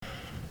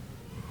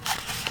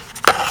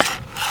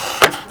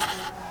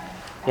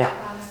Yeah. I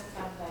promised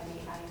somebody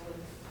I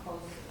would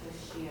post this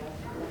year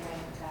when I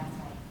got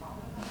my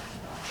phone.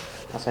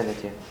 I'll send it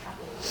to you.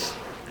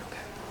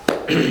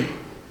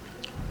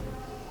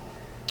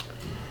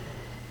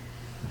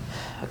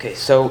 Okay,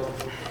 so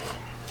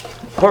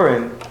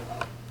Purim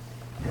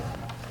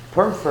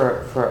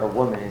for a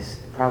woman is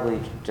probably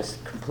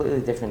just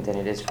completely different than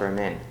it is for a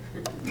man.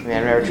 I mean,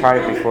 I've never tried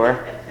it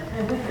before,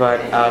 but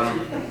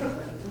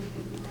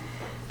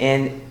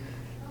and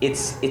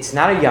it's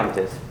not a Yom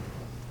Tiv,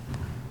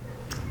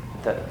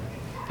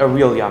 a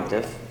real Yom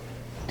Tiv.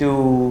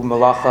 Do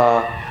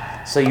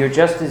malacha, so you're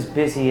just as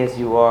busy as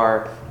you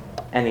are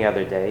any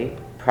other day,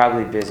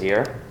 probably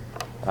busier.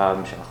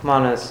 Shalach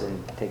manas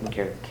and taking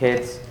care of the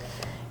kids.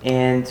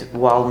 And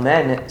while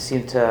men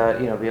seem to,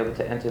 be able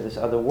to enter this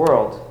other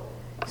world,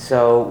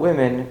 so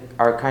women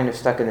are kind of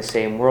stuck in the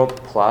same world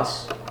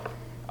plus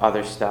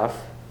other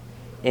stuff.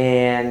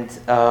 And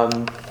I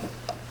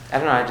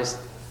don't know.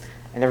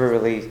 I never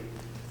really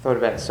thought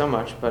about it so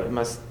much, but it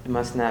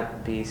must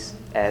not be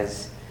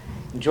as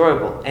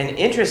enjoyable. And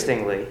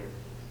interestingly,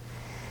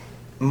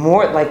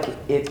 more like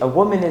a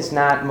woman is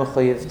not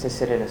mechuyev to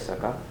sit in a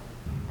sukkah,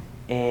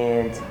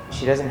 and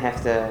she doesn't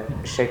have to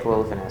shake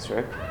lulav and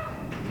esrog.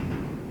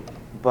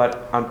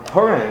 But on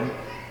Purim,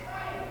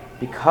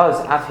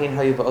 because Afhin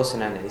Hayu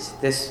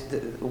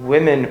Ba'osananes,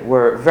 women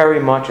were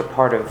very much a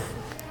part of,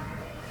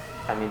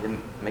 the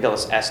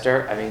Megillus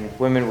Esther,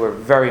 women were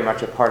very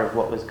much a part of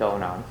what was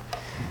going on.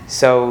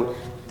 So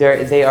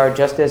they are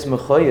just as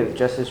mechoyev,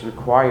 just as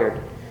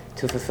required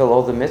to fulfill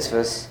all the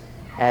mitzvahs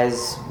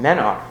as men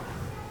are.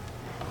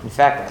 In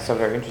fact, I saw a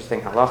very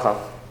interesting halacha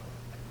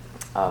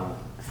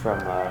from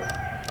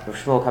Rav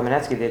Shmuel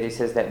Kamenetsky that he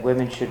says that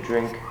women should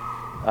drink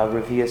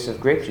revius of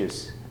grape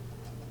juice.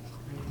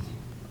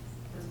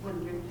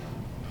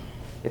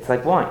 It's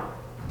like wine.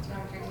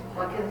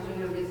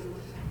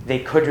 They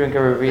could drink a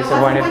revius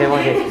of wine if they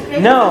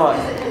wanted. No.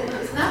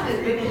 It's not as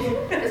grape juice.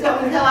 It's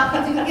what we tell our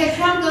kids. You can get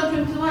drunk, don't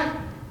drink too much.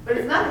 But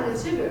it's not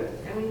as sugar.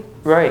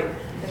 Right.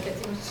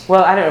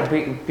 Well, I don't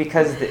know,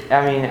 because,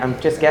 I'm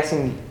just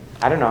guessing,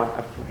 I don't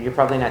know, you're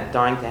probably not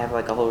dying to have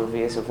like a whole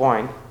revius of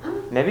wine.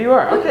 Maybe you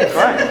are. Okay,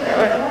 fine.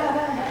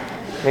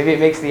 Maybe it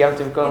makes the Yom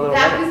Tov go a little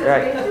better.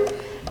 Right.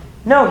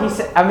 No, he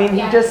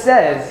just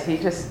says,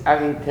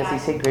 does he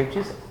say grape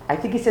juice? I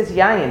think he says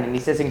yayin, and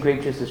he says in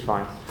grape juice is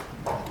fine.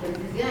 But it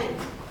says yayin.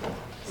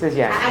 It says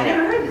yayin. I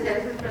never heard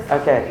this.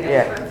 Okay,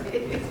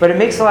 yeah. But it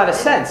makes a lot of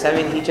sense.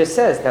 He just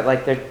says that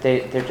like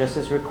they're just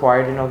as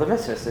required in all the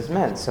mitzvahs as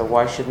men, so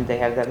why shouldn't they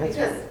have that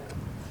mitzvah?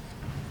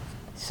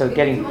 So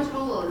getting too much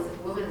holol is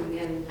women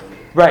again.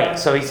 Right.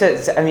 So he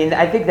says.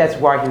 I think that's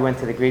why he went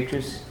to the grape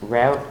juice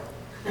route,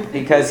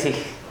 because they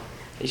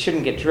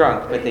shouldn't get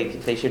drunk, but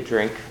they should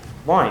drink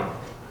wine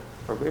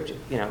or grape juice,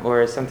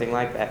 or something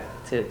like that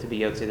to be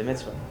yotzi the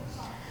mitzvah.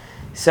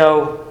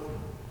 So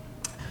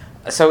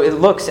it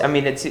looks.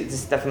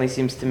 This definitely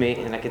seems to me,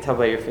 and I can tell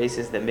by your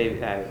faces that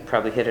maybe I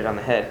probably hit it on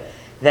the head.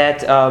 That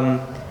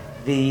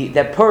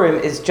that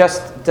Purim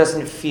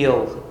doesn't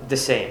feel the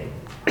same,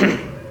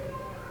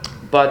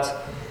 but.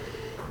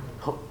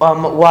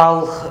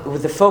 While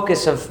the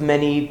focus of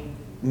many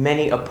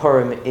a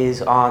Purim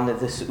is on the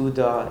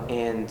Seudah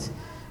and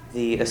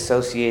the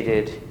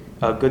associated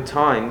good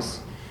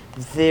times,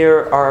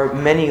 there are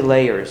many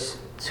layers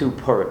to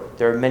Purim.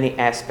 There are many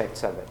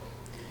aspects of it.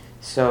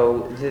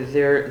 So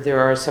there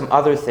are some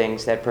other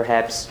things that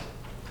perhaps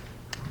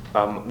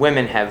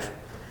women have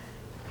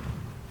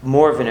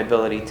more of an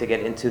ability to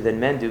get into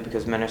than men do,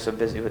 because men are so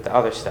busy with the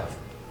other stuff.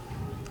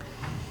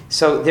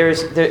 So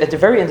at the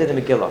very end of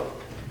the Megillah,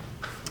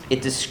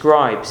 it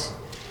describes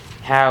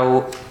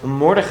how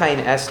Mordechai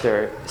and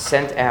Esther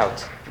sent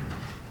out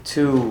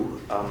to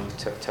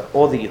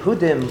all the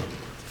Yehudim,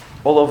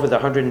 all over the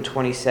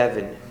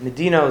 127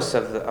 Medinos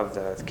of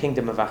the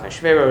kingdom of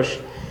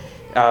Achashverosh,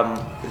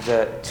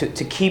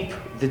 to keep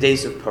the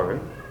days of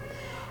Purim,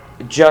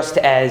 just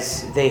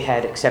as they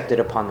had accepted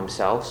upon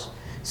themselves.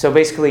 So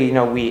basically,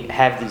 we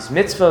have these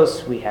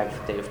mitzvos, we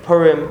have the day of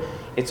Purim,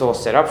 it's all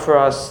set up for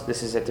us.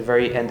 This is at the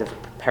very end of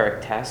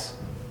Perek Tes.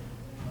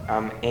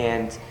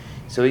 And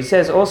so he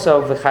says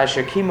also,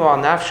 "V'chasher kimu al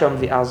nafsham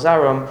v'al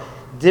zarom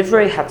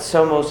divrei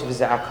hatzomos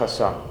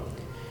v'ze'akosam."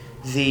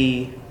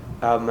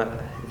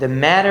 The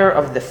matter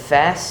of the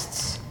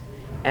fasts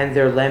and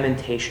their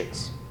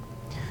lamentations.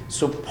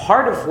 So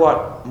part of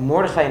what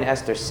Mordechai and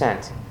Esther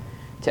sent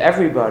to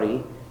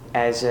everybody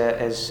as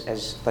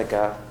like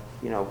a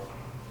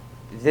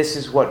this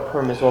is what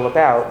Purim is all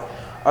about,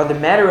 are the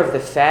matter of the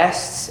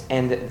fasts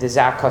and the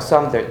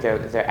zakasam,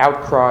 their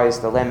outcries,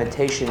 the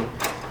lamentation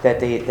that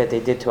they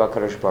did to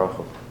HaKadosh Baruch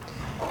Hu.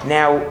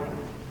 Now,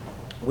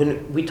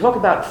 when we talk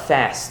about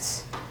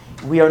fasts,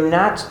 we are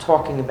not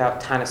talking about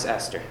Tanis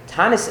Esther.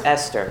 Tanis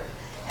Esther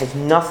has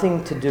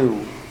nothing to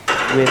do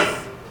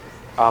with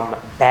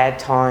bad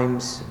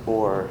times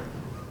or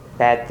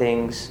bad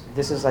things.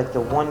 This is like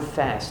the one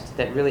fast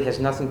that really has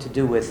nothing to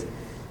do with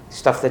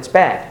stuff that's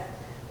bad.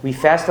 We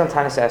fast on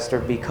Tanis Esther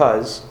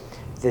because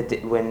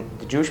when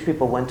the Jewish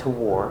people went to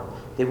war,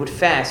 they would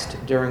fast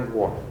during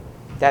war.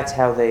 That's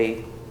how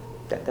they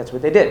That's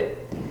what they did.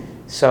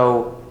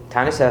 So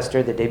Tanis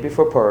Esther, the day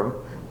before Purim,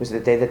 was the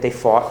day that they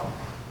fought.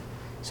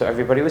 So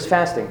everybody was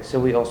fasting, so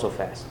we also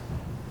fast.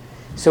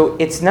 So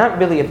it's not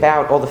really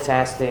about all the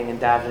fasting and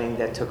davening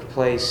that took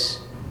place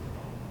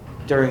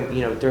during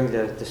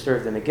the story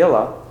of the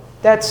Megillah.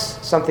 That's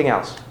something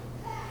else.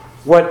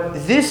 What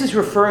this is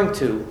referring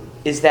to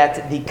is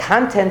that the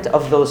content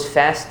of those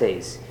fast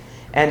days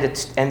and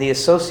the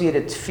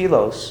associated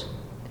tefillos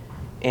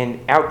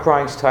and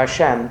outcryings to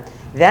Hashem,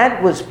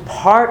 that was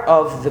part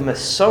of the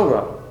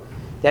Masorah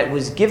that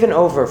was given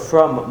over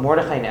from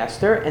Mordechai and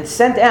Esther and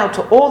sent out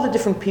to all the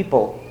different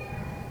people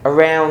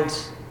around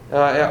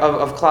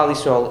of Klal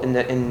Yisrael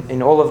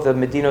in all of the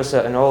Medinos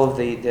and all of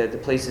the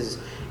places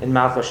in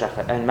Malchus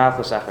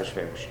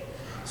Achashverosh.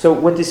 So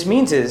what this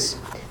means is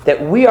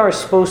that we are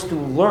supposed to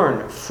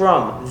learn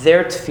from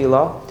their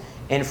tefillah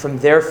and from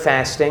their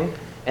fasting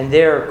and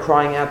their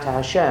crying out to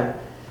Hashem.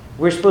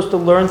 We're supposed to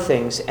learn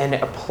things and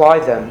apply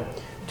them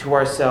to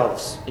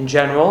ourselves in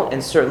general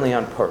and certainly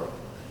on Purim.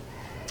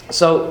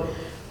 So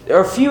there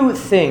are a few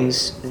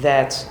things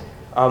that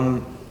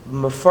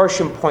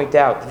Mefarshim point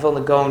out, the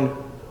Vilna Gaon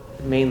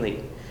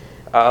mainly,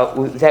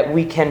 that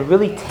we can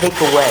really take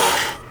away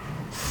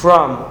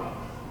from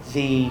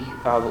the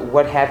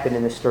what happened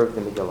in the story of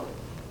the Megillah.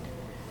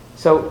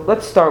 So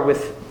let's start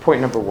with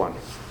point number 1.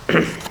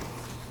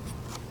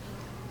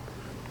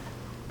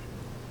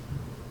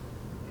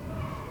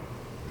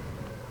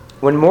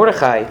 When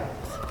Mordechai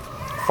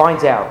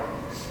finds out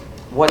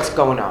what's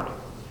going on,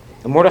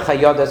 and Mordechai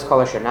Yadas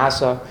Kol Asher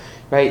Nasa,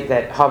 right?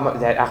 That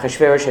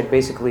Achashverosh had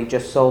basically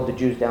just sold the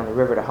Jews down the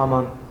river to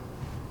Haman.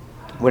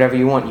 Whatever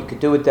you want, you could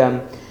do with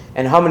them,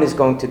 and Haman is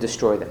going to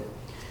destroy them.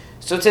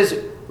 So it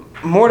says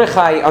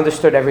Mordechai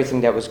understood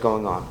everything that was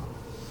going on.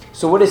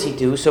 So what does he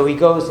do? So he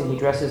goes and he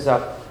dresses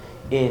up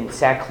in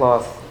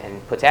sackcloth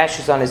and puts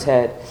ashes on his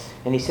head,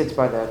 and he sits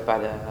by the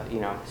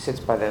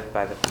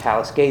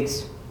palace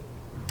gates,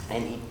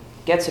 and he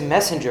gets a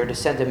messenger to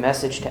send a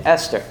message to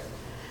Esther.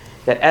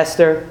 That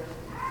Esther,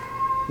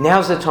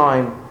 now's the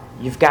time.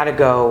 You've got to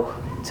go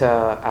to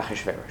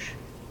Achashverosh.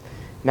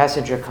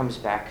 Messenger comes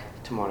back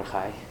to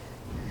Mordechai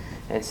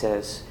and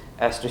says,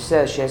 Esther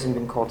says she hasn't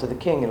been called to the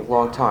king in a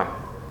long time.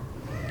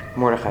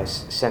 Mordechai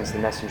sends the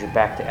messenger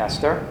back to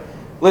Esther.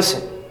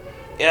 Listen,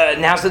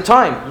 now's the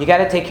time. You got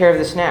to take care of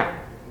this now.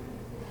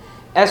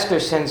 Esther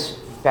sends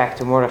back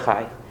to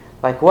Mordechai,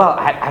 like, well,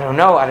 I don't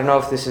know. I don't know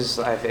if this is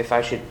if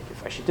I should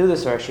do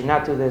this or I should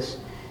not do this,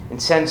 and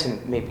sends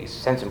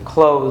him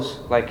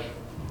clothes, like,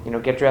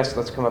 get dressed.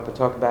 Let's come up and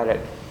talk about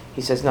it.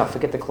 He says, no,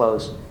 forget the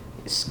clothes.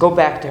 Just go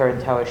back to her and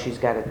tell her she's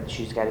got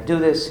to do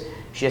this.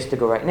 She has to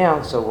go right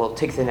now. So we'll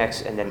take the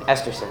next. And then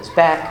Esther sends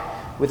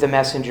back with a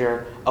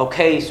messenger.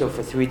 Okay, so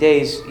for 3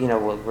 days, we're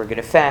going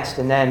to fast,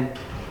 and then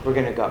we're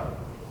going to go.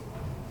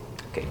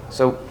 Okay,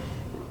 so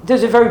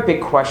there's a very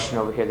big question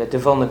over here that the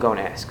Vilna Gaon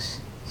asks.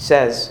 He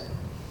says,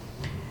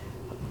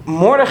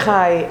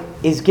 Mordechai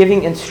is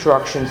giving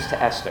instructions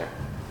to Esther.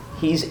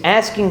 He's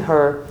asking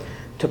her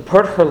to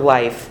put her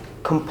life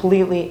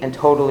completely and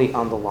totally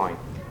on the line.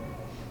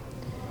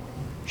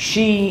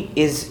 She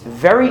is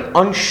very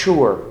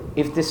unsure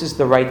if this is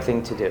the right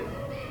thing to do.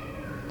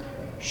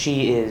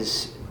 She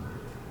is,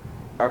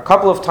 a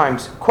couple of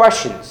times,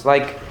 questions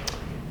like,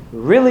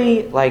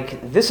 really?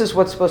 Like, this is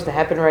what's supposed to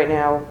happen right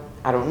now?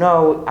 I don't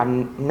know.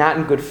 I'm not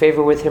in good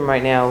favor with him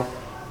right now.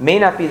 May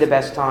not be the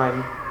best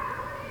time.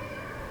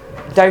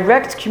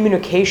 Direct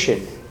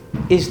communication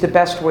is the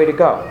best way to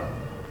go.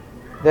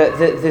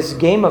 This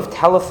game of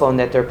telephone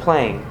that they're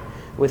playing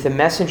with a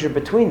messenger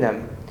between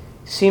them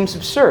seems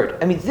absurd.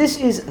 I mean, this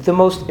is the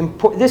most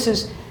important. This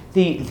is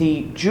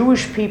the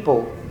Jewish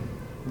people.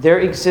 Their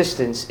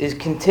existence is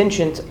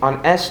contingent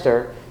on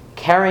Esther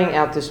carrying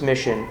out this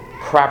mission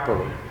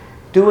properly,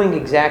 doing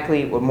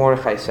exactly what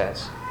Mordechai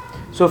says.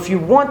 So if you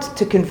want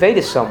to convey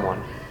to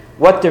someone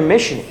what their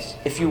mission is,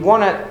 if you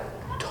want to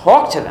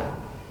talk to them,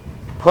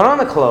 put on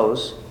the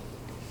clothes,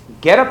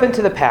 get up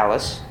into the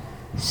palace,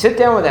 sit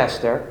down with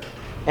Esther,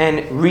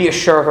 and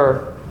reassure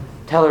her,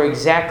 tell her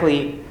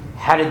exactly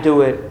how to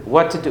do it,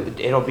 what to do.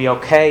 It'll be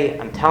okay.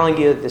 I'm telling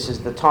you, this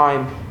is the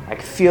time. I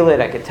can feel it.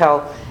 I can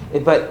tell.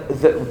 But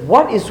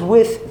what is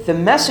with the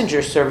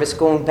messenger service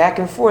going back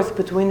and forth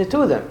between the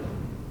two of them?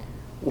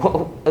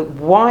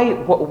 Why?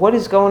 What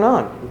is going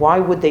on? Why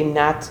would they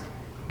not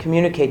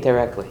communicate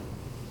directly?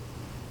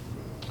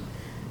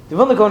 The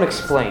Vilna Gaon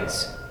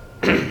explains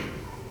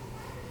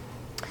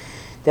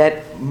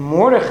that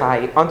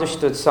Mordechai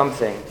understood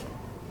something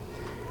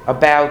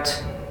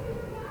about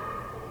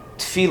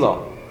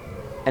tefillah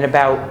and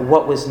about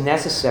what was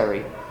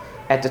necessary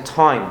at the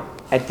time,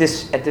 at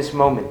this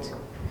moment,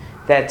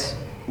 that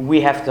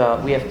we have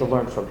to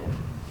learn from him.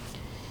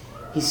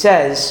 He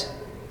says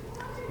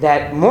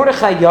that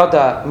Mordechai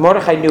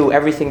knew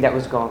everything that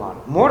was going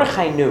on.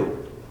 Mordechai knew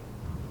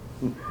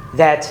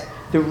that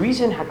the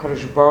reason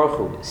HaKadosh Baruch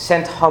Hu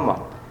sent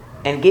Haman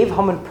and gave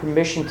Haman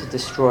permission to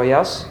destroy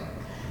us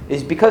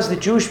is because the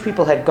Jewish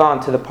people had gone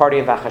to the party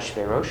of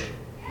Achashverosh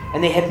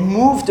and they had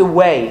moved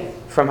away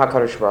from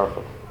HaKadosh Baruch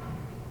Hu.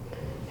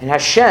 And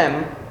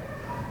Hashem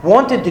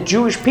wanted the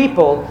Jewish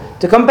people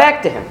to come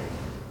back to him.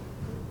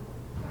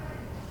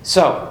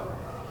 So,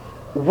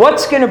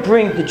 what's going to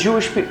bring the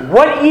Jewish people?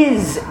 What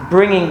is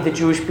bringing the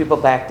Jewish people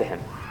back to him?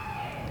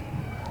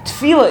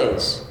 Tefillah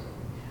is.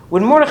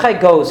 When Mordechai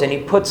goes and he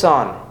puts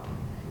on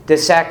the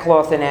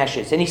sackcloth and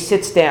ashes and he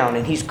sits down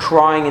and he's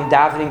crying and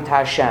davening to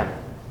Hashem,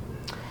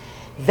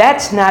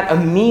 that's not a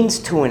means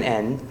to an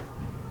end.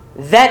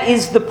 That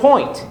is the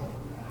point.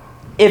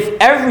 If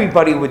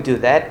everybody would do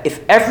that,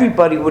 if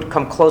everybody would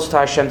come close to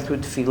Hashem through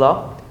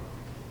tefillah,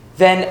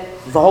 then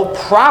the whole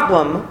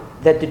problem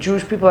that the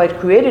Jewish people had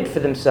created for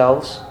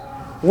themselves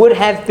would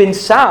have been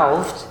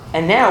solved,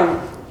 and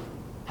now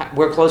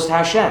we're close to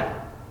Hashem.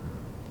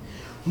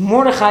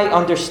 Mordechai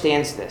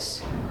understands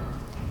this,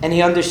 and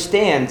he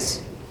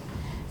understands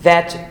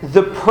that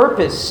the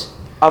purpose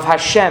of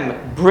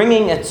Hashem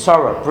bringing a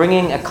tzara,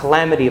 bringing a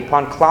calamity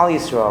upon Klal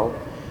Yisrael,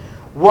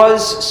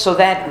 was so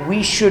that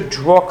we should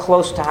draw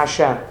close to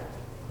Hashem.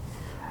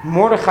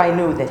 Mordechai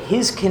knew that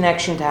his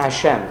connection to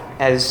Hashem,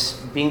 as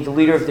being the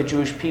leader of the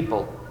Jewish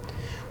people,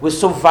 was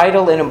so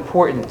vital and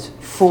important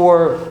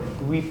for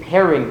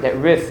repairing that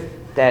rift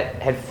that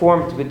had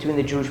formed between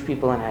the Jewish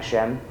people and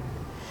Hashem,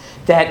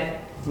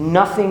 that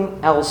nothing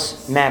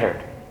else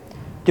mattered.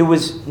 There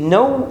was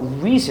no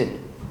reason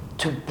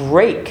to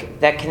break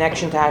that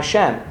connection to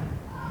Hashem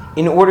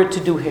in order to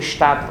do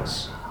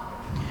hishtadlus.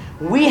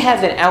 We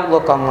have an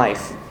outlook on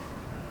life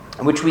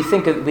in which we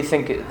think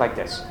like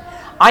this.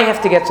 I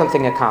have to get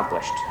something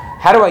accomplished.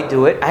 How do I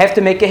do it? I have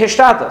to make a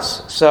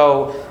hishtadlus.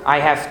 So I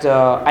have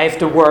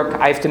to work,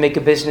 I have to make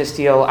a business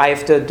deal, I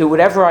have to do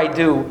whatever I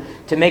do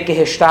to make a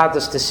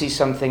hishtadlus to see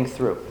something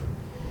through.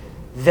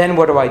 Then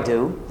what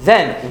do?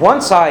 Then,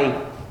 once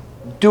I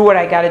do what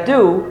I got to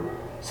do,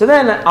 so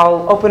then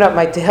I'll open up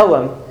my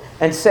Tehillim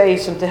and say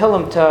some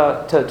Tehillim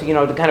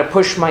to kind of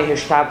push my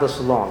hishtadlus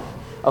along.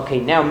 Okay,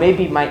 now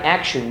maybe my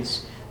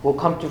actions will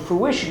come to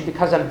fruition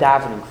because I'm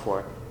davening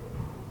for it.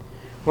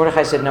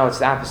 Mordechai said, no, it's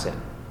the opposite.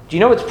 Do you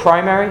know what's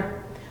primary?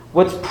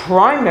 What's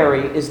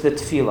primary is the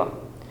tefillah.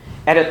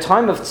 At a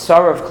time of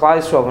tzara of Klal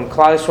Yisrael, when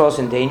Klal Yisrael is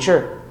in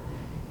danger,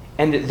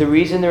 and the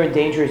reason they're in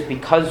danger is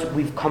because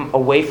we've come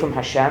away from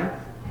Hashem,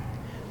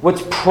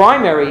 what's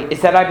primary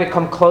is that I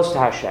become close to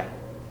Hashem.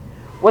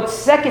 What's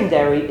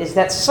secondary is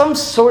that some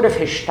sort of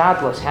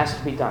hishtadlus has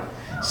to be done.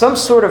 Some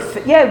sort of,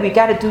 we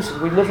got to do,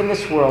 we live in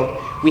this world,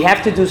 we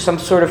have to do some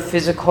sort of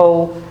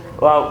physical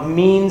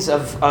means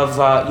of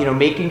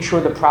making sure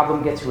the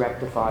problem gets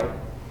rectified.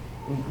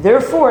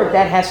 Therefore,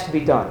 that has to be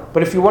done.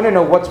 But if you want to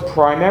know what's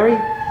primary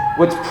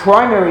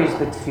is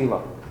the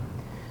tefillah.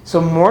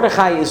 So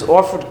Mordechai is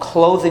offered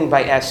clothing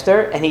by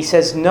Esther, and he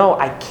says, no,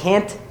 I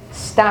can't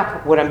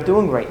stop what I'm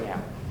doing right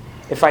now.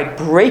 If I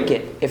break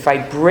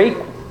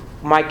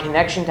my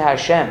connection to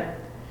Hashem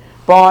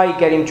by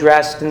getting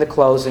dressed in the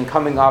clothes and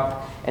coming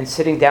up and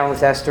sitting down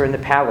with Esther in the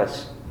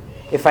palace,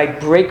 if I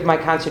break my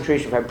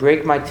concentration, if I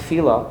break my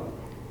tefillah,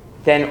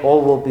 then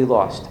all will be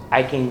lost.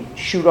 I can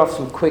shoot off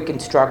some quick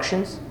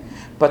instructions,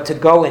 but to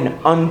go and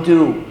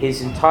undo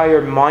his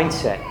entire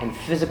mindset and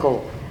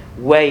physical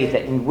way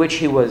that in which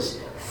he was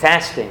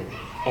fasting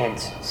and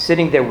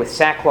sitting there with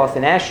sackcloth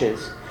and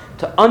ashes,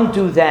 to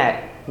undo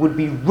that would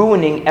be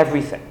ruining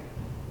everything.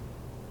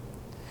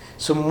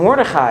 So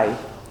Mordechai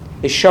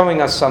is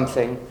showing us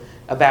something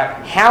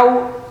about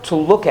how to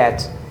look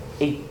at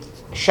a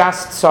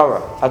shas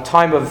tzara, a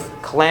time of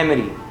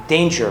calamity,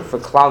 danger for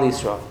Klal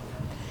Yisrael.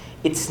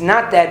 It's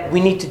not that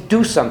we need to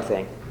do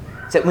something,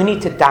 it's that we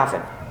need to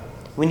daven.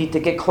 We need to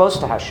get close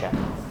to Hashem.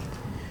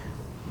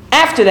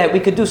 After that, we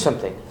could do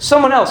something.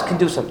 Someone else can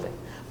do something.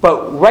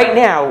 But right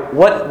now,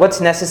 what's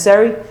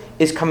necessary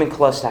is coming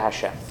close to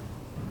Hashem.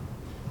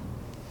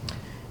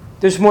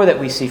 There's more that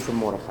we see from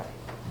Mordechai.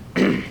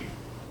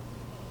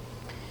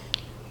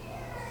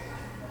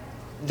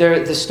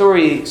 The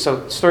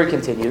story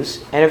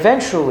continues, and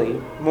eventually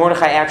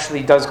Mordechai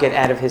actually does get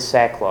out of his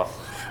sackcloth.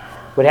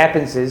 What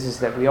happens is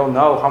that we all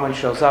know Haman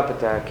shows up at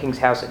the king's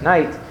house at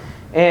night,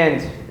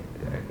 and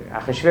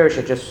Achashverosh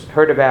had just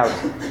heard about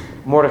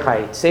Mordechai.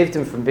 It saved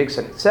him from big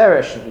son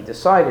Zeresh, and he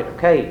decided,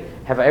 okay,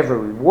 have I ever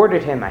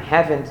rewarded him? I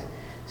haven't.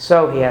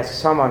 So he asks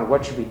Haman,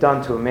 what should be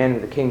done to a man who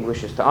the king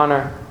wishes to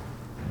honor?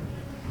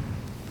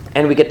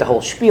 And we get the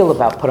whole spiel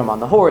about put him on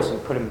the horse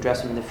and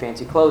dress him in the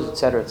fancy clothes,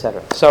 etc.,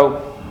 etc.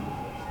 So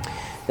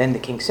then the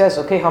king says,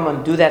 okay,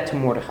 Haman, do that to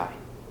Mordechai.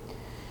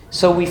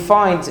 So we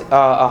find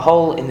a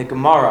hole in the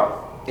Gemara.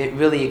 It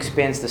really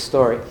expands the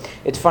story.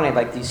 It's funny,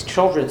 like these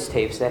children's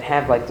tapes that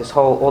have like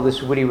all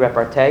this witty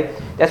repartee,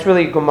 that's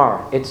really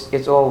Gemara.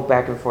 It's all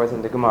back and forth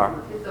in the Gemara.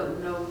 Kids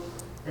don't know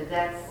that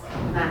that's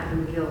not the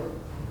Megillah.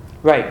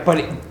 Right,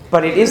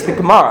 but it is the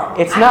Gemara.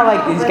 It's not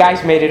like these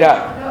guys made it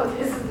up. No,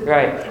 this is the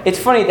Right. It's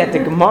funny that the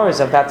Gemaras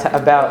about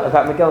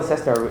Megillah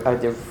Esther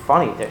they're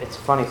funny. It's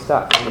funny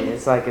stuff. I mean,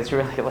 it's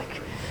really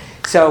like.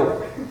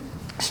 So,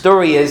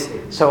 story is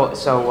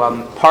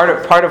part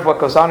of what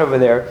goes on over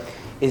there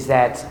is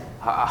that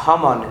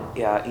Haman,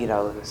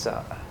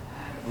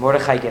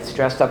 Mordechai gets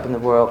dressed up in the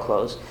royal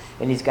clothes,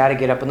 and he's got to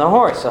get up on the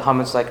horse. So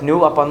Haman's like,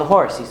 "No, up on the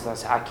horse." He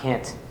says, "I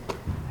can't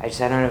I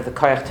don't have the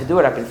koyach to do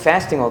it. I've been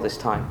fasting all this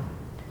time.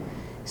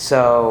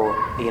 So,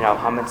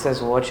 Haman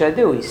says, well, what should I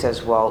do? He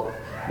says, well,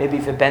 maybe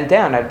if it bent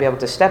down, I'd be able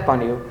to step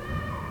on you,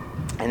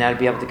 and I'd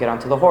be able to get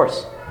onto the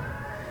horse.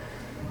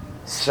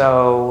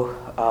 So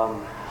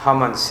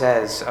Haman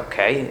says,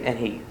 okay, and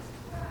he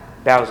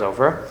bows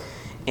over,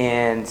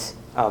 and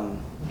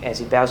as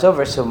he bows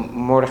over, so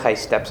Mordechai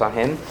steps on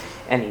him,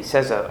 and he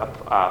says a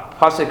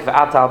pasuk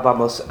v'ata al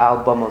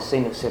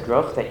bamosenu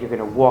sidroch, that you're going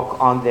to walk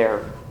on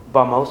their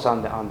bamos,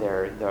 on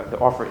the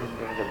offering,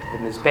 the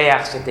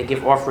mizbeachs that they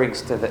give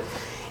offerings to the,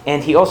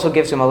 and he also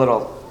gives him a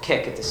little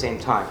kick at the same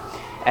time.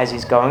 As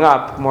he's going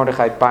up,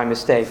 Mordechai, by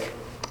mistake,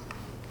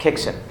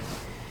 kicks him.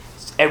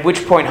 At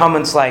which point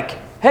Haman's like,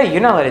 hey,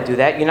 you're not allowed to do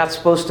that. You're not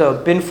supposed to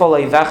bin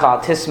foleivecha al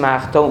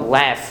tismach, don't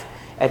laugh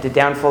at the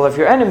downfall of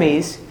your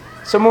enemies.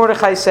 So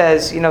Mordechai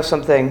says,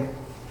 something,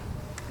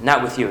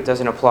 not with you. It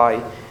doesn't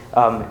apply.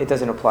 It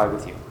doesn't apply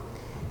with you.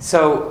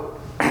 So,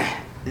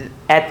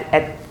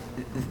 at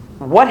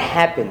what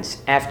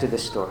happens after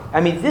this story?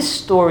 I mean, this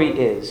story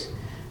is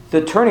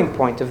the turning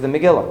point of the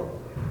Megillah.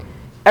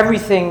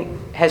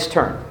 Everything has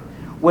turned.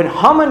 When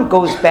Haman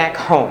goes back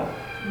home,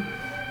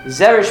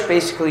 Zeresh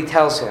basically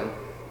tells him,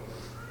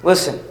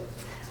 listen,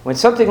 when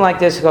something like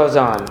this goes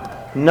on,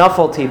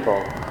 Nuffle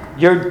people,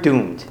 you're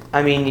doomed.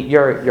 I mean,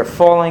 you're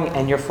falling,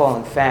 and you're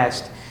falling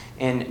fast,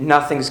 and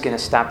nothing's going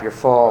to stop your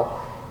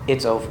fall.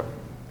 It's over.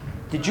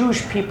 The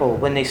Jewish people,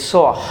 when they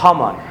saw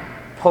Haman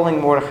pulling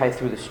Mordechai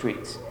through the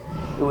streets,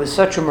 it was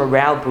such a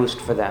morale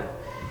boost for them.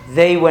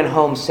 They went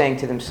home saying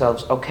to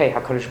themselves, okay,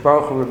 HaKadosh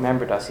Baruch Hu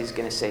remembered us, he's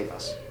going to save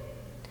us.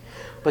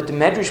 But the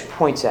Medrash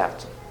points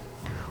out,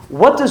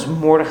 what does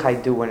Mordechai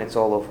do when it's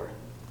all over?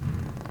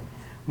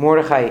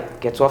 Mordechai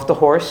gets off the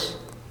horse,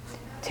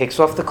 takes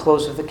off the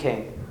clothes of the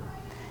king,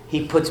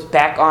 he puts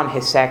back on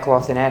his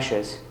sackcloth and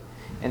ashes,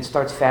 and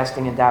starts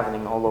fasting and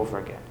davening all over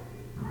again.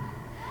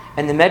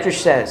 And the Medrash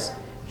says,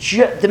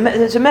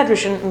 there's a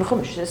Medrash in the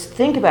Chumash, just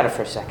think about it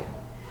for a second.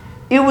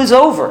 It was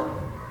over.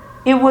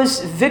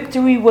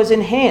 Victory was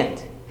in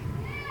hand.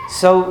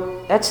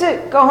 So that's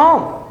it, go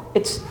home.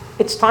 It's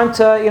time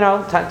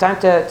to, time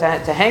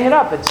to hang it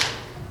up.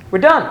 We're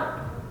done.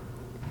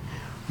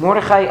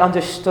 Mordechai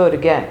understood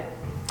again.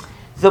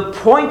 The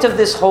point of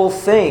this whole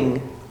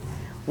thing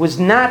was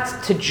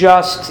not to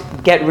just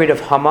get rid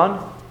of Haman.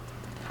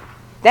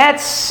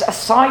 That's a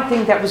side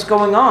thing that was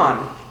going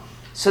on,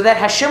 so that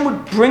Hashem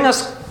would bring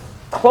us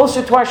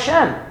closer to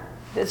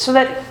Hashem, so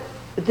that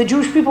the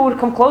Jewish people would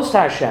come close to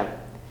Hashem.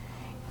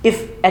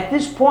 If at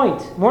this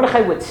point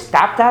Mordechai would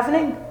stop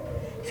davening,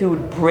 if he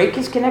would break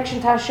his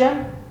connection to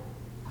Hashem,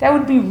 that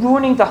would be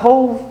ruining the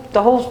whole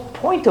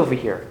point over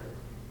here.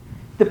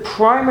 The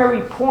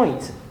primary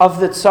point of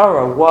the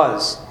tzara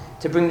was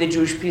to bring the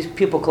Jewish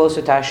people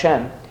closer to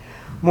Hashem.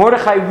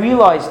 Mordechai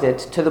realized it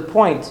to the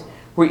point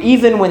where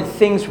even when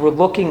things were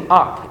looking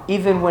up,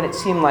 even when it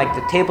seemed like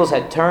the tables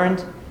had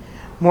turned,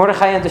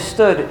 Mordechai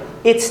understood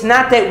it's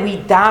not that we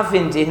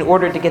davened in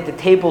order to get the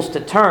tables to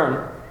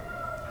turn.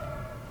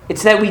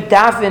 It's that we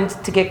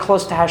davened to get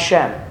close to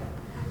Hashem.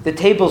 The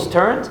tables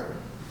turned,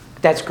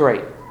 that's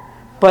great.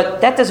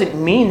 But that doesn't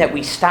mean that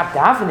we stop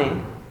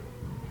davening.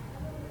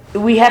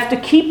 We have to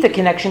keep the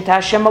connection to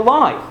Hashem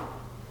alive.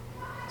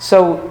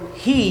 So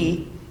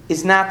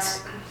he's not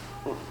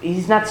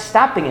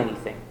stopping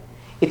anything.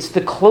 It's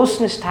the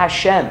closeness to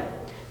Hashem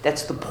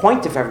that's the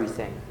point of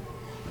everything.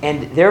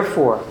 And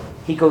therefore,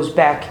 he goes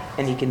back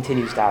and he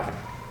continues davening.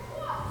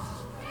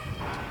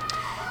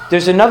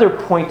 There's another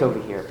point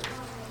over here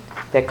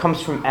that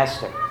comes from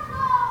Esther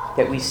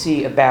that we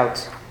see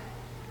about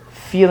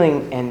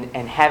feeling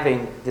and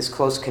having this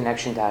close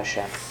connection to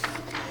Hashem.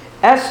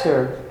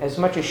 Esther, as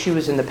much as she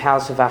was in the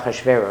palace of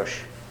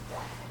Achashverosh,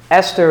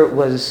 Esther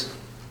was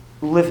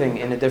living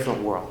in a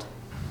different world.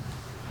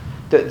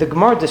 The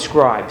Gemara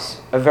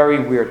describes a very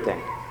weird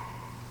thing.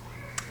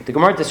 The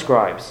Gemara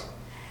describes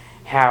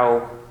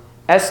how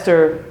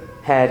Esther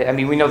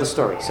we know the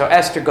story. So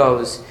Esther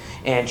goes,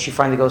 and she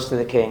finally goes to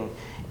the king,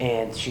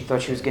 and she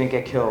thought she was going to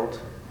get killed.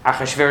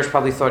 Achashverosh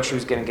probably thought she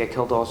was going to get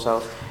killed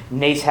also.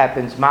 Nace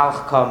happens,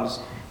 Malach comes,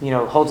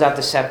 holds out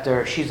the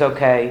scepter, she's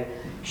okay.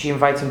 She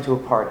invites him to a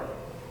party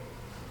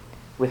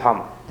with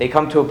Haman. They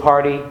come to a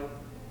party,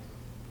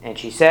 and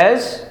she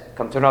says,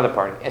 come to another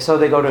party. And so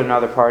they go to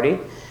another party.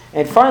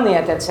 And finally,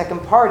 at that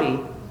second party,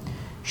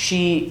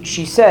 she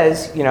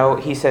says,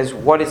 he says,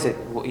 what is it?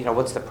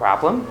 What's the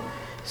problem?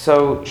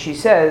 So she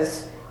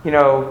says,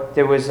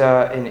 there was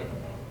an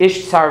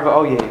Ish Tsar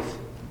V'Oyev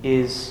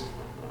is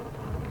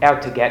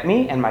out to get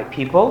me and my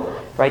people,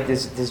 right?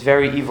 This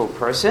very evil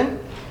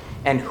person.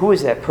 And who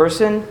is that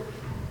person?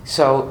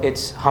 So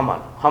it's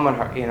Haman.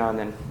 And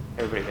then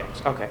everybody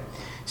thinks, okay.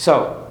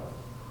 So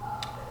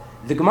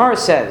the Gemara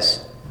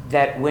says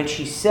that when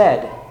she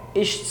said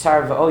Ish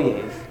Tsar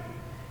V'Oyev,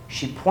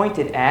 she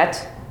pointed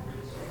at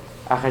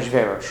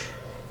Achashverosh.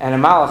 And a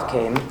Malach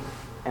came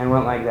and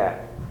went like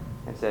that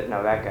and said,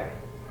 no, that guy.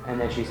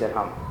 And then she said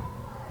Haman.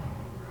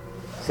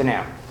 So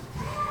now,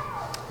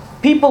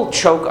 people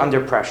choke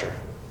under pressure.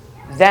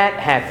 That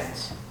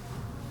happens.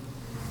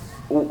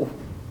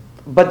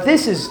 But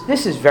this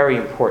is very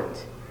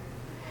important.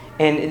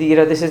 And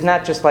this is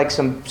not just like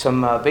some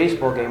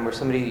baseball game where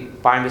somebody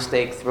by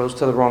mistake throws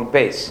to the wrong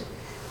base.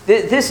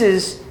 This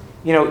is,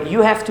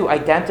 you have to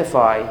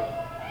identify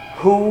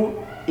who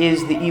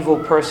is the evil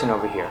person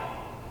over here.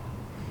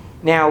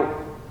 Now,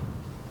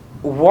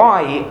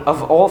 why,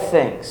 of all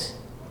things,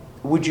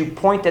 would you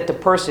point at the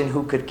person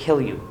who could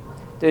kill you?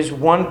 There's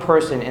one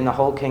person in the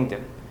whole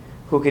kingdom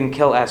who can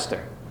kill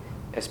Esther,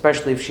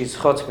 especially if she's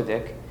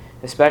chutzpahdik,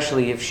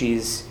 especially if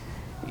she's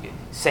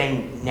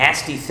saying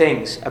nasty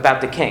things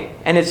about the king,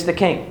 and it's the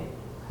king.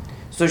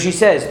 So she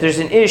says, there's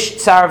an ish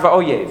tsar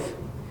va'oyev.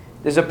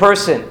 There's a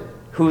person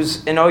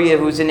who's an oyev,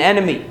 who's an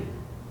enemy.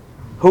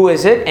 Who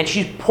is it? And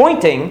she's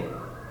pointing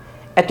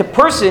at the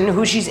person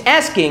who she's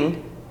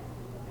asking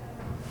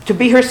to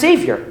be her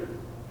savior.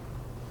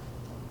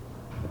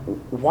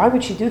 Why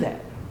would she do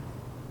that?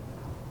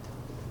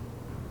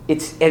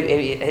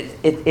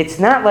 It's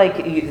not like,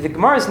 the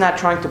Gemara is not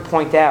trying to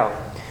point out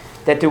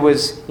that there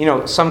was,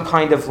 some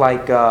kind of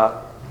like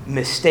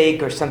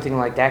mistake or something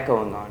like that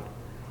going on.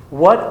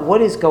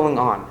 What is going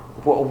on?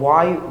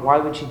 Why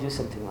would she do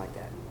something like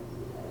that?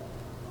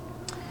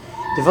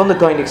 The Vilna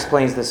Gaon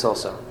explains this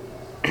also.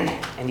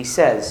 And he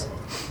says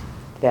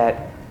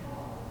that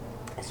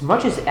as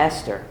much as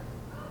Esther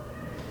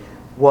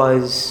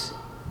was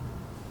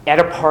at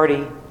a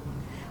party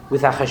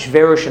with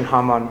Achashverosh and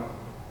Haman,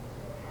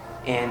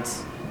 and,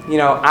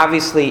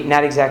 obviously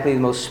not exactly the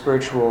most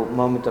spiritual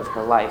moment of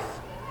her life,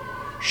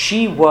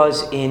 she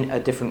was in a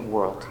different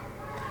world.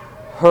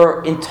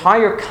 Her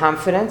entire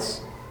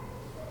confidence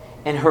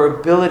and her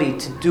ability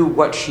to do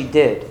what she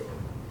did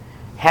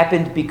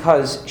happened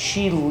because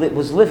she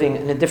was living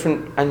in a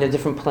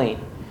different plane.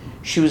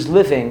 She was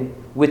living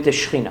with the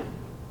Shekhinah.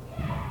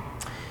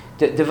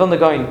 The Vilna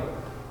Gaon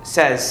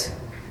says,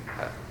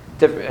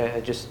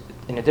 just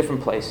in a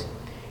different place,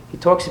 he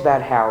talks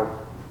about how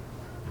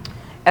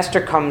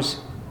Esther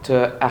comes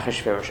to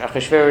Achashverosh.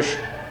 Achashverosh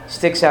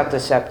sticks out the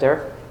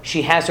scepter.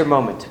 She has her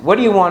moment. What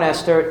do you want,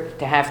 Esther?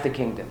 To have the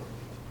kingdom.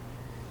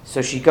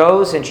 So she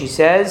goes and she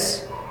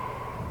says,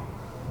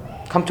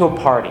 come to a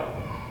party.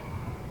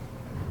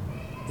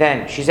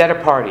 Then she's at a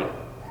party.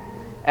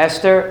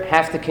 Esther,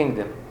 half the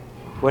kingdom.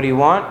 What do you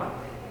want?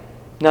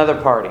 Another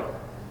party.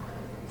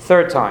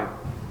 Third time.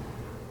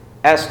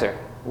 Esther,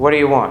 what do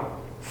you want?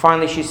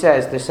 Finally she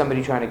says, there's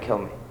somebody trying to kill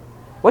me.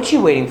 What's she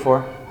waiting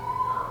for?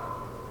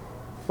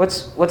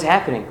 What's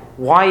happening?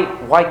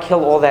 Why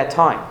kill all that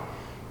time?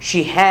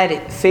 She had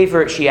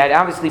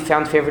obviously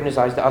found favor in his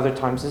eyes the other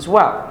times as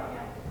well.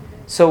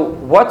 So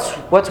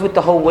what's with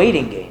the whole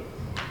waiting game?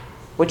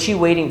 What's she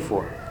waiting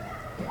for?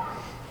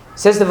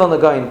 Says the Vilna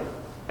Gaon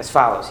as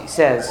follows. He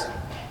says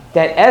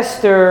that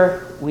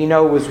Esther, we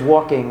know,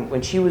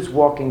 when she was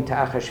walking to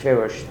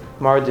Achashverosh,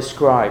 Mara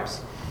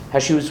describes how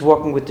she was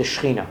walking with the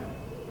Shekhinah.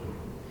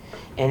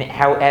 And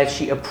how as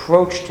she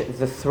approached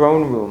the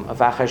throne room of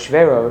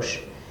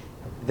Achashverosh,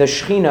 the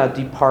Shekhinah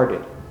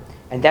departed.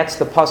 And that's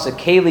the pasuk,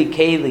 Keli,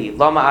 Keli,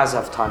 lama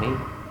azavtani.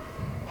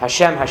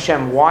 Hashem,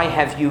 Hashem, why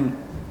have you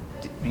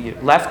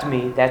left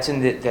me? That's in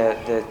the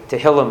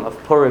Tehillim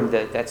of Purim,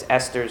 that's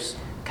Esther's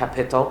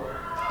capital.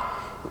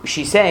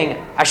 She's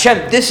saying,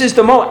 Hashem, this is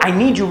the moment. I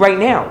need you right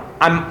now.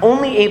 I'm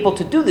only able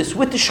to do this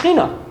with the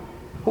Shekhinah.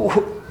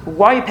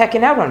 Why are you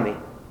packing out on me?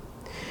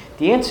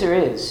 The answer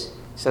is,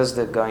 says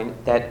the guy,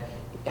 that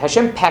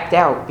Hashem packed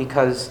out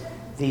because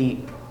the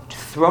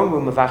throne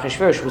room of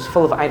Achashverosh was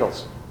full of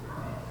idols.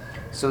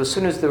 So as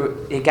soon as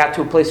it got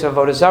to a place of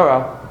Avodah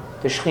Zarah,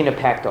 the Shekhinah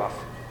packed off.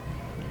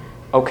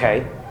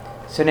 Okay,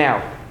 so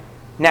now,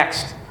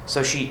 next.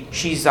 So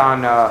she's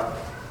on,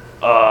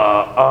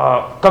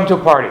 come to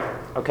a party,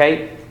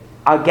 okay?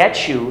 I'll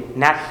get you,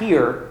 not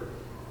here,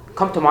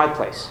 come to my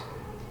place.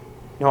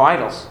 No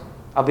idols.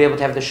 I'll be able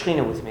to have the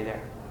Shekhinah with me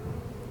there.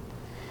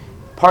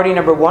 Party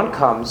number 1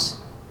 comes,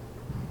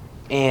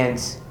 and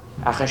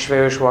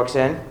Achashverosh walks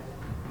in.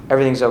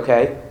 Everything's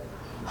okay.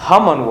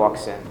 Haman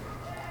walks in.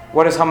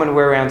 What does Haman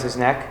wear around his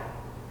neck?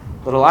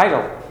 Little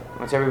idol.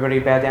 Wants everybody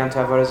to bow down to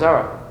Avodah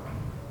Zarah.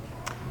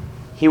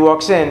 He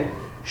walks in,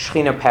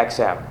 Shekhinah packs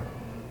out.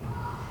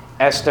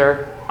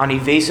 Esther, on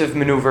evasive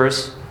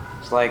maneuvers,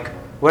 is like,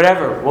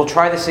 whatever, we'll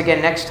try this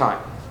again next time.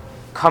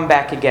 Come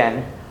back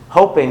again,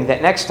 hoping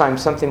that next time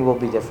something will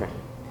be different.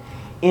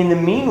 In the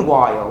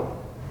meanwhile,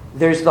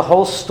 there's the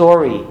whole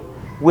story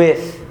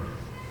with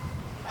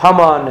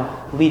Haman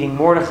leading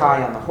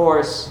Mordechai on the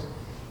horse.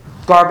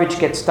 Garbage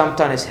gets dumped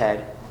on his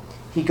head.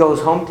 He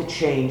goes home to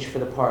change for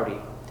the party.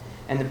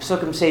 And the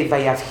Psukim say,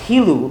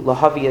 Vayavhilu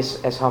lahavi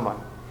es Haman.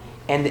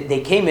 And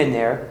they came in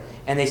there,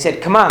 and they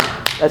said, come on,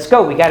 let's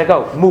go, we gotta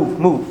go,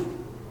 move.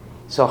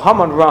 So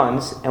Haman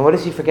runs, and what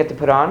does he forget to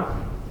put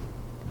on?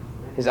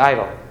 His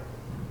idol.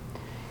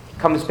 He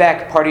comes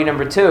back, party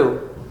number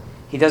 2,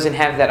 he doesn't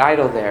have that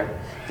idol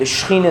there. The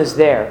Shekhinah's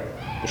there.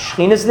 The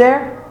Shekhinah's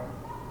there?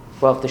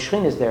 Well, if the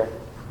Shekhinah's there,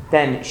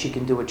 then she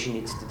can do what she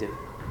needs to do.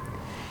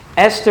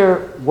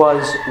 Esther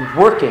was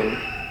working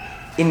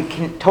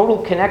in total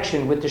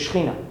connection with the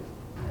Shekhinah.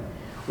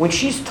 When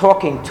she's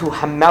talking to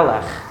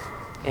Hamelech,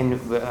 and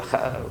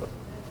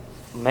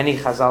many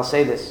Chazal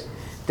say this,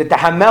 that the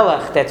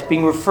Hamelech that's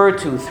being referred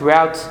to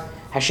throughout,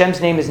 Hashem's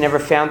name is never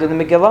found in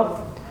the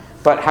Megillah,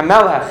 but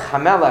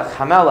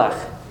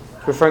Hamelech,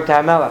 referring to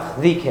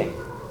Hamelech, the king.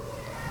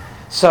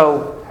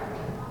 So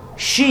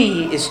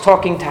she is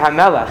talking to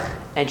Hamelech,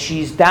 and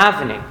she's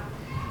davening,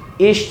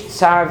 Ish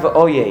Tsar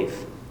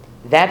V'Oyev,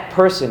 that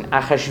person,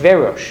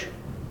 Achashverosh,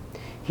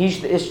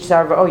 he's the Ish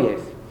Tsar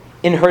V'Oyev.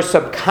 In her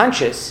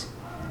subconscious,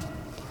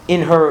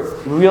 in her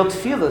real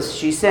tefillas,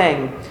 she's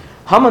saying,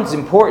 Haman's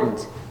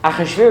important,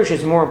 Achashverosh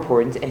is more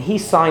important, and he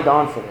signed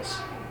on for this.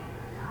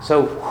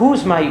 So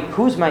who's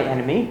my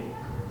enemy?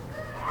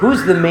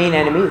 Who's the main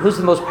enemy? Who's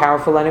the most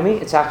powerful enemy?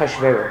 It's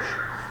Achashverosh.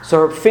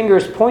 So her finger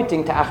is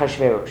pointing to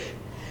Achashverosh.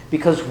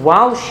 Because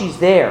while she's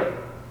there,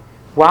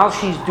 while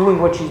she's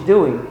doing what she's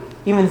doing,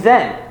 even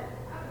then,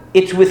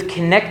 it's with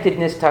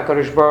connectedness to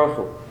HaKadosh Baruch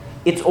Hu.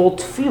 It's all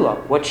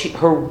tefillah,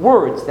 her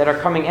words that are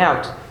coming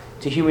out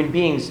to human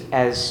beings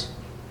as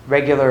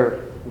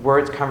regular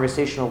words,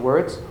 conversational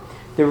words,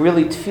 they're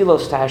really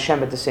tefillos to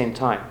Hashem at the same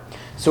time.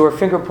 So her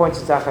finger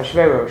points to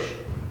Achashverosh,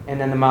 and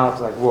then the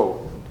Malach's like,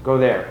 whoa, go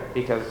there,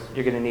 because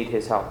you're going to need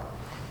his help.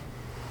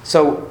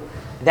 So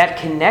that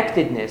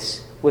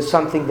connectedness was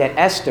something that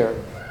Esther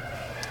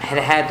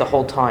had the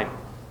whole time.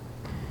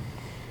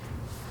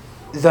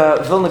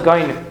 The Vilna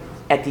Gaon,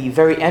 at the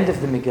very end of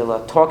the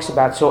Megillah, talks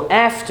about, so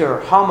after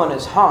Haman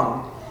is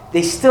hung,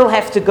 they still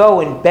have to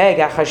go and beg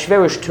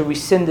Achashverosh to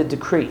rescind the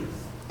decree.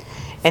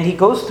 And he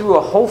goes through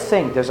a whole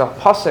thing. There's a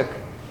pasuk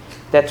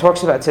that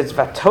talks about, it says,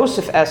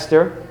 Vatosef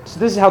Esther. So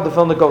this is how the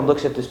Vilna Gaon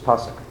looks at this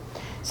pasuk.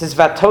 It says,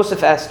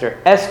 Vatosef Esther.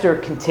 Esther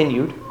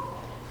continued.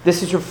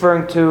 This is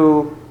referring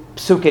to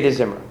Psukei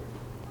Zimra.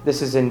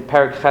 This is in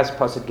Perek Ches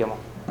Pasuk Gimel.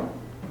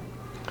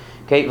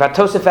 Okay,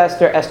 Vatosef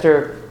Esther.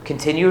 Esther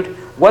continued.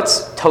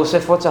 What's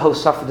Tosef? What's a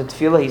Hosaf of the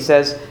Tefillah? He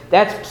says,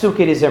 that's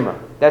Psukei Zimra.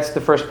 That's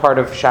the first part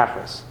of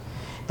Shachris.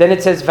 Then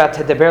it says,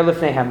 Vatadaber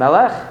Lifnei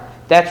HaMelech.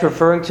 That's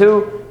referring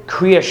to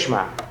Kriya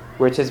Shema,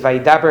 where it says,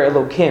 Vayidaber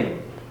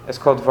Elokim. That's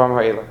called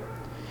Dvarim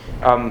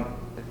Ha'elah.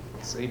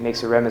 So he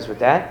makes a remez with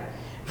that.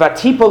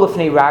 Vatipo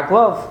Lifnei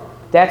Raglov.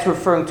 That's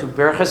referring to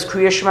Berchas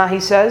Kriya Shema, he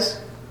says.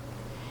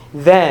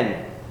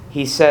 Then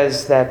he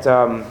says that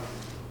the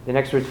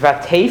next word,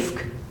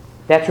 Vatefk.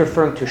 That's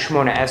referring to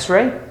Shmona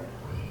Esrei.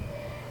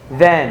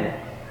 Then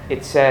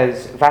it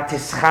says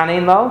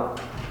Vatischanin Lo.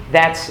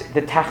 That's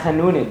the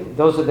Tachanunim.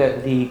 Those are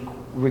the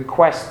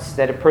requests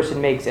that a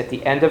person makes at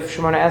the end of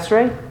Shemona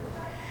Esrei.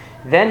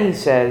 Then he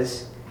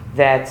says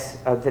that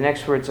the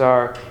next words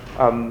are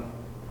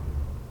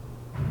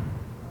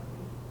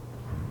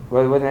what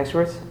are the next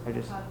words?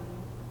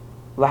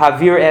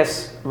 Lahavir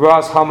es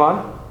Ras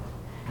Haman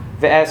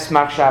ve'es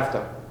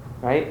Machshavto.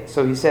 Right?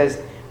 So he says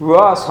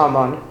Ras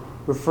Haman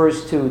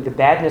refers to the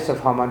badness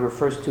of Haman,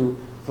 refers to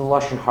the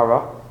Lashon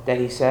Hara that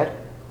he said.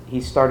 He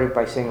started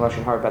by saying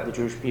Lashon Hara about the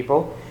Jewish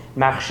people.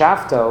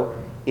 Machshavto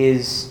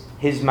is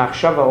his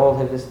machshava, all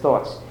of his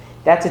thoughts.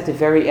 That's at the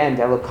very end,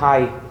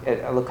 Elokai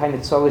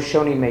Nitzol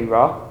Shoni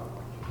Meira,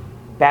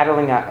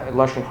 battling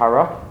Lashon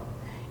Hara.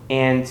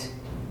 And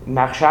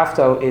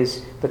machshavto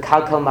is the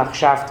kalkal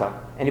machshavta.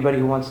 Anybody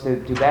who wants to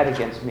do that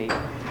against me,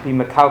 be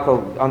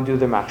makalkal, undo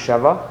their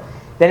machshava.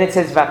 Then it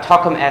says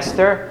Vatakam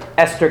Esther.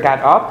 Esther got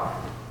up.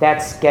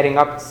 That's getting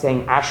up,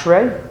 saying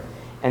Ashrei.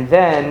 And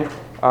then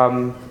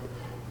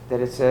that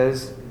it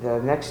says,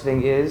 the next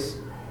thing is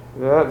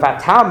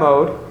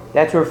Vatamod.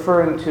 That's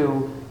referring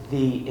to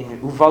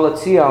in Uvalat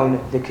Zion,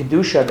 the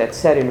Kedusha that's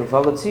said in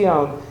Uvalat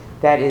Zion.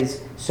 That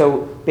is,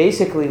 so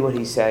basically what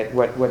he said,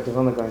 what the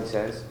Vilna Gaon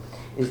says,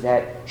 is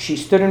that she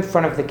stood in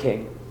front of the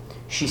king.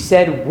 She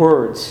said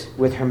words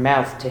with her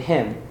mouth to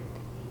him,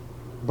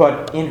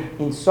 but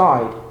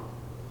inside,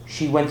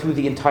 she went through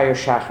the entire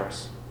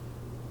Shachris.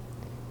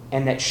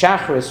 And that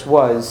Shachris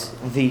was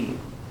the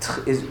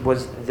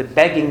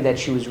begging that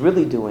she was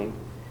really doing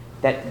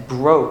that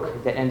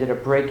ended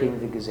up breaking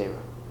the Gezerah.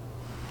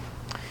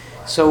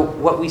 So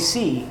what we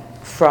see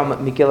from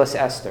Megillas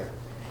Esther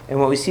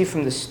and what we see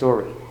from this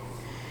story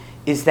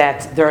is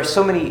that there are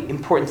so many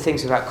important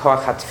things about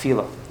Koach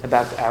HaTefillah,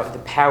 about the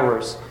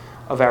powers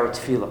of our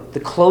Tefillah,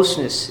 the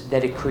closeness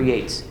that it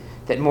creates,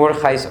 that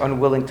Mordechai is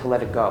unwilling to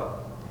let it go,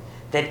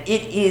 that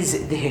it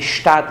is the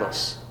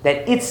Hishtadlos,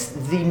 that it's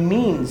the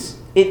means,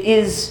 it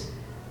is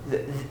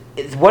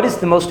what is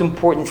the most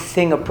important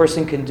thing a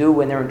person can do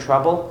when they're in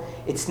trouble?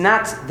 It's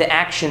not the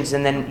actions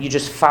and then you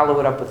just follow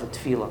it up with a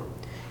tefillah.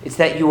 It's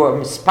that you are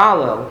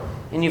mispalel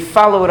and you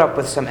follow it up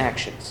with some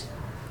actions.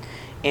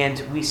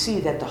 And we see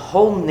that the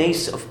whole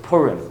nace of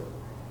Purim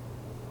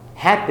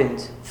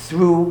happened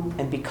through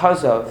and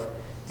because of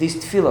these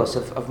tefillos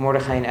of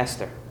Mordechai and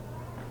Esther.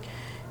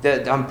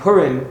 On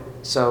Purim,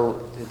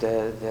 so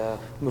the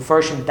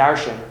Mefarshim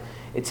Darshan,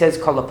 it says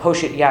Kol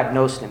Poshet Yad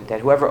Nosnim,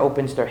 that whoever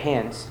opens their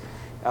hands,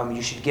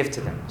 you should give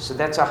to them. So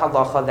that's a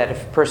halacha that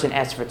if a person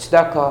asks for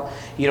tzedakah,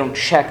 you don't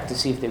check to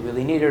see if they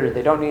really need it or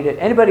they don't need it.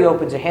 Anybody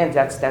opens their hands,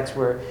 that's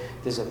where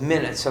there's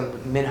some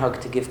minhag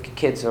to give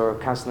kids or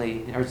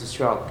constantly, in Eretz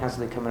Yisrael,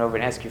 constantly coming over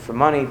and ask you for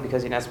money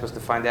because you're not supposed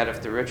to find out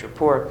if they're rich or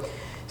poor.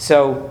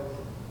 So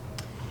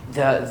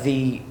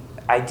the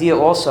idea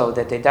also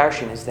that they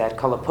darshan is that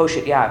kala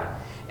poshet yad,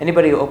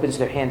 anybody who opens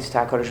their hands to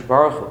HaKadosh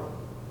Baruch Hu,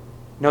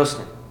 knows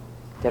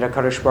that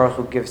HaKadosh Baruch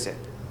Hu gives it.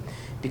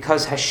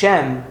 Because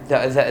Hashem,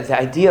 the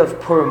idea of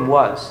Purim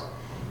was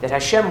that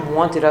Hashem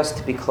wanted us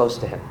to be close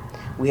to Him.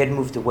 We had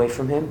moved away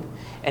from Him,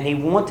 and He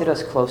wanted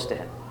us close to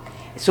Him.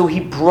 So He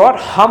brought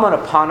Haman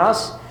upon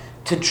us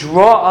to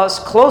draw us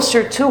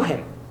closer to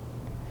Him.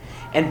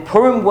 And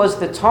Purim was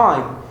the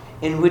time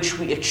in which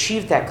we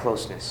achieved that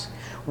closeness.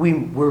 We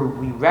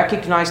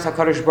recognized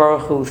HaKadosh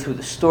Baruch Hu through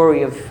the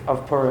story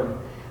of Purim.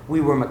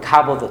 We were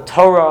makabel the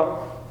Torah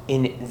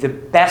in the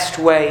best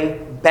way,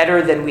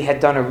 better than we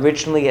had done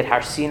originally at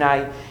Har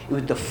Sinai. It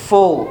was the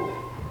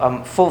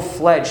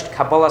full-fledged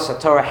Kabbalah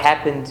Satorah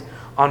happened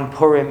on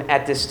Purim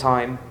at this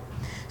time.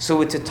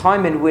 So it's a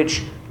time in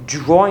which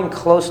drawing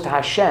close to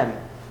Hashem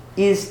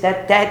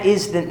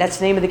that's the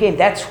name of the game.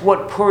 That's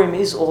what Purim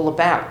is all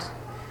about.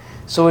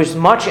 So as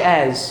much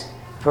as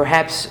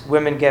perhaps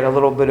women get a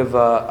little bit of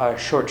a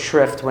short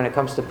shrift when it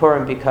comes to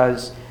Purim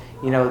because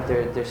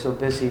they're so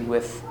busy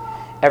with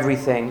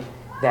everything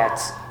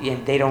that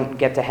they don't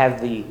get to have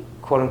the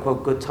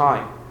quote-unquote good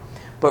time.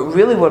 But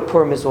really what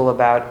Purim is all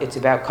about, it's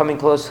about coming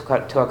close to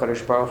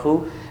HaKadosh Baruch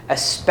Hu,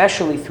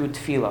 especially through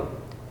tefillah,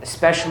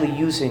 especially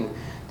using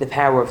the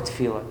power of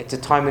tefillah. It's a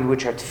time in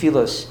which our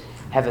tefillahs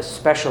there's a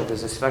special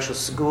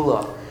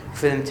segula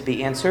for them to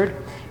be answered,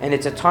 and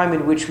it's a time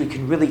in which we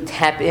can really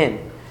tap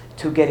in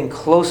to getting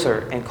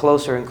closer and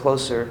closer and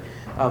closer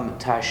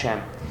to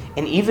Hashem.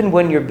 And even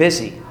when you're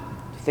busy,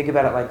 think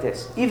about it like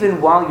this,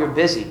 even while you're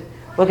busy,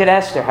 look at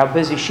Esther, how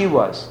busy she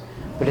was.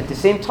 But at the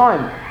same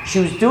time, she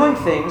was doing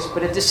things,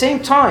 but at the same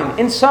time,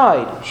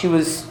 inside, she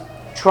was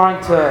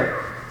trying to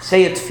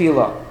say a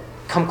tefillah,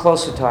 come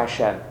closer to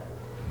Hashem.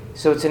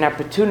 So it's an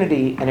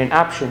opportunity and an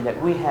option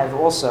that we have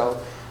also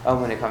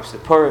when it comes to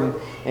Purim,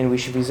 and we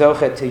should be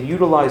zochet to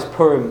utilize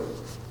Purim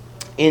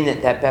in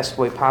that best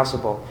way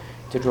possible,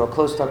 to draw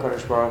close to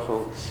HaKadosh Baruch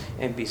Hu,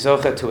 and be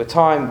zochet to a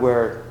time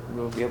where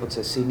we'll be able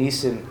to see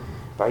Nisim,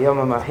 Bayom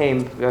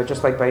HaMahem,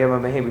 just like Bayom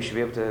HaMahem, we should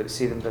be able to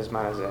see them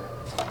Bezman Hazeh.